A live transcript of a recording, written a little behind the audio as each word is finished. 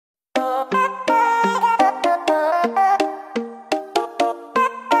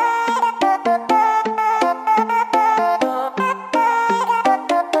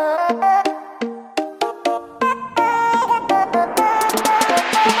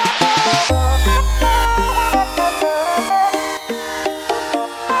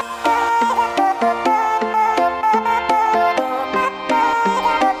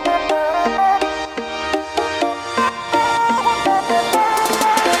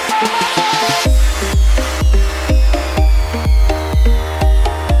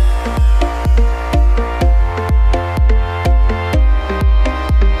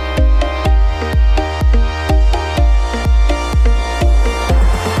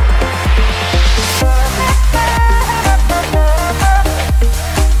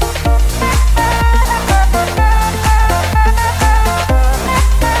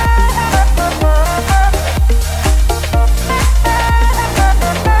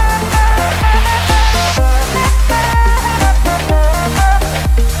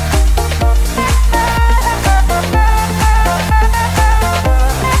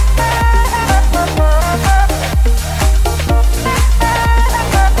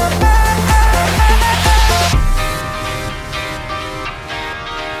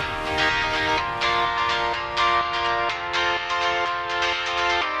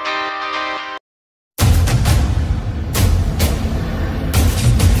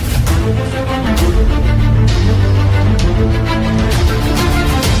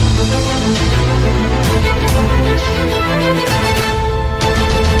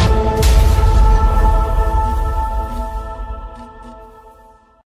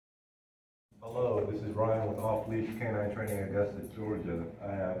Leash K9 Training, Augusta, Georgia.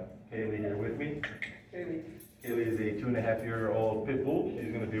 I have Kailey here with me. Kailey is a 2.5-year-old pit bull.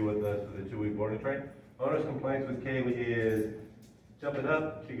 She's going to be with us for the 2-week boarding train. Owner's complaints with Kailey is jumping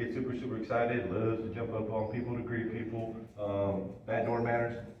up. She gets super excited, loves to jump up on people to greet people. Bad door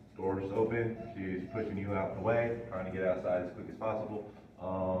manners. Doors open. She's pushing you out the way, trying to get outside as quick as possible.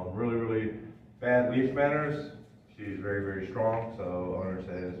 Really bad leash manners. She's very strong, so owner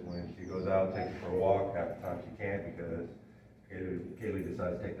says when she goes out, takes her for a walk. Half the time she can't because Kailey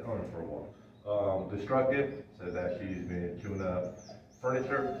decides to take the owner for a walk. Destructive, says that she's been chewing up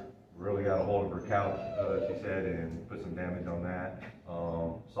furniture, really got a hold of her couch, she said, and put some damage on that.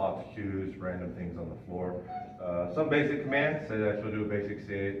 Socks, shoes, random things on the floor. Some basic commands, say that she'll do a basic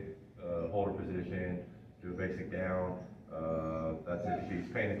sit, hold her position, do a basic down. That's if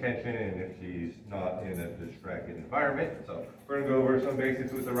she's paying attention and if she's not in a distracted environment. So we're gonna go over some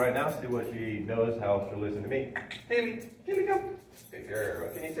basics with her right now, see what she knows, how she'll listen to me. Kailey, come. Good girl.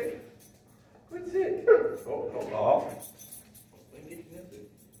 Can you sit? Good sit. Oh, off.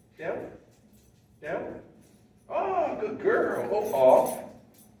 Down. Oh, good girl. Oh, off.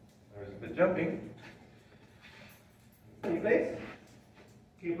 There's the jumping. Can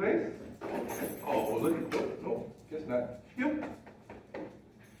you place? Oh, look at that. No, guess not. Heel.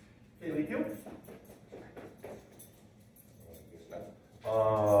 Kailey, heel.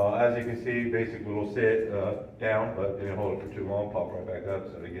 As you can see, basic little sit down, but didn't hold it for too long, pop right back up,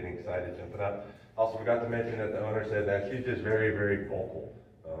 so they're getting excited, jumping up. Also forgot to mention that the owner said that she's just very vocal.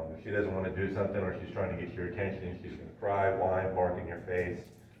 If she doesn't want to do something or she's trying to get your attention, she's going to cry, whine, bark in your face,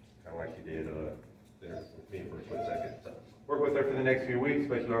 kind of like she did there with me for a split second. So work with her for the next few weeks,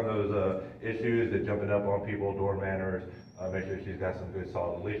 especially on those issues, the jumping up on people, door manners. Make sure she's got some good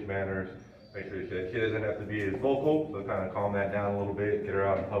solid leash manners. Make sure she doesn't have to be as vocal, so kind of calm that down a little bit, get her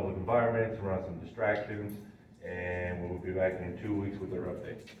out in public environments, around some distractions, and we'll be back in 2 weeks with her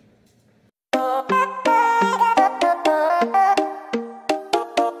update.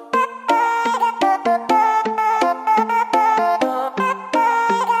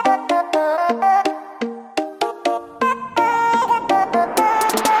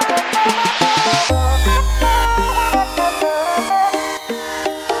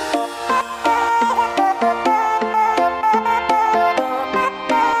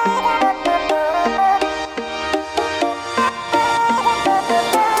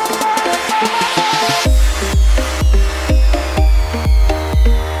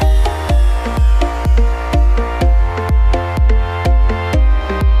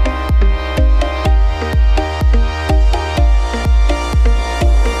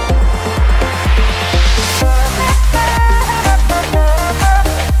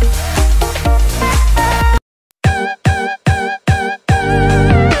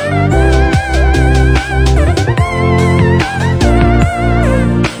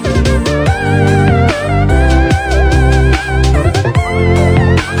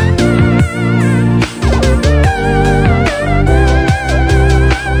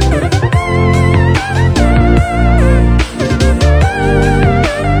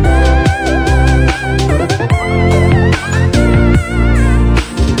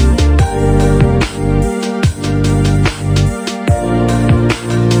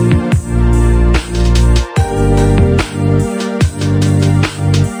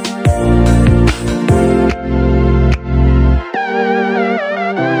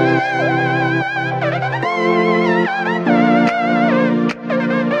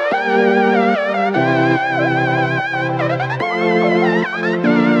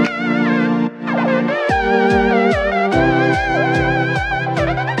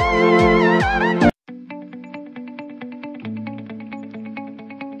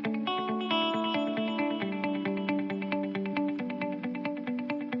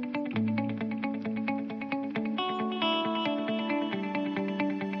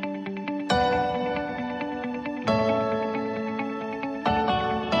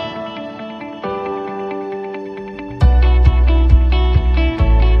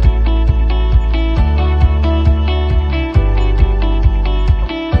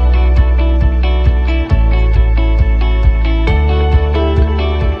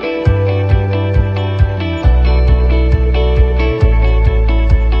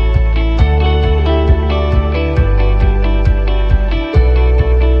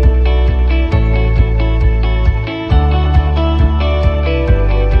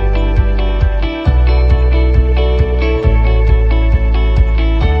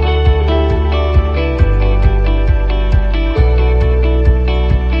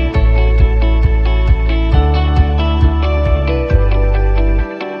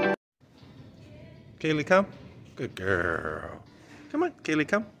 Kailey, come. Good girl. Come on, Kailey,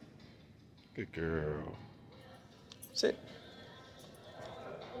 come. Good girl. Sit.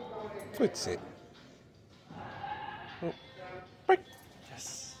 Good sit. Oh. Right.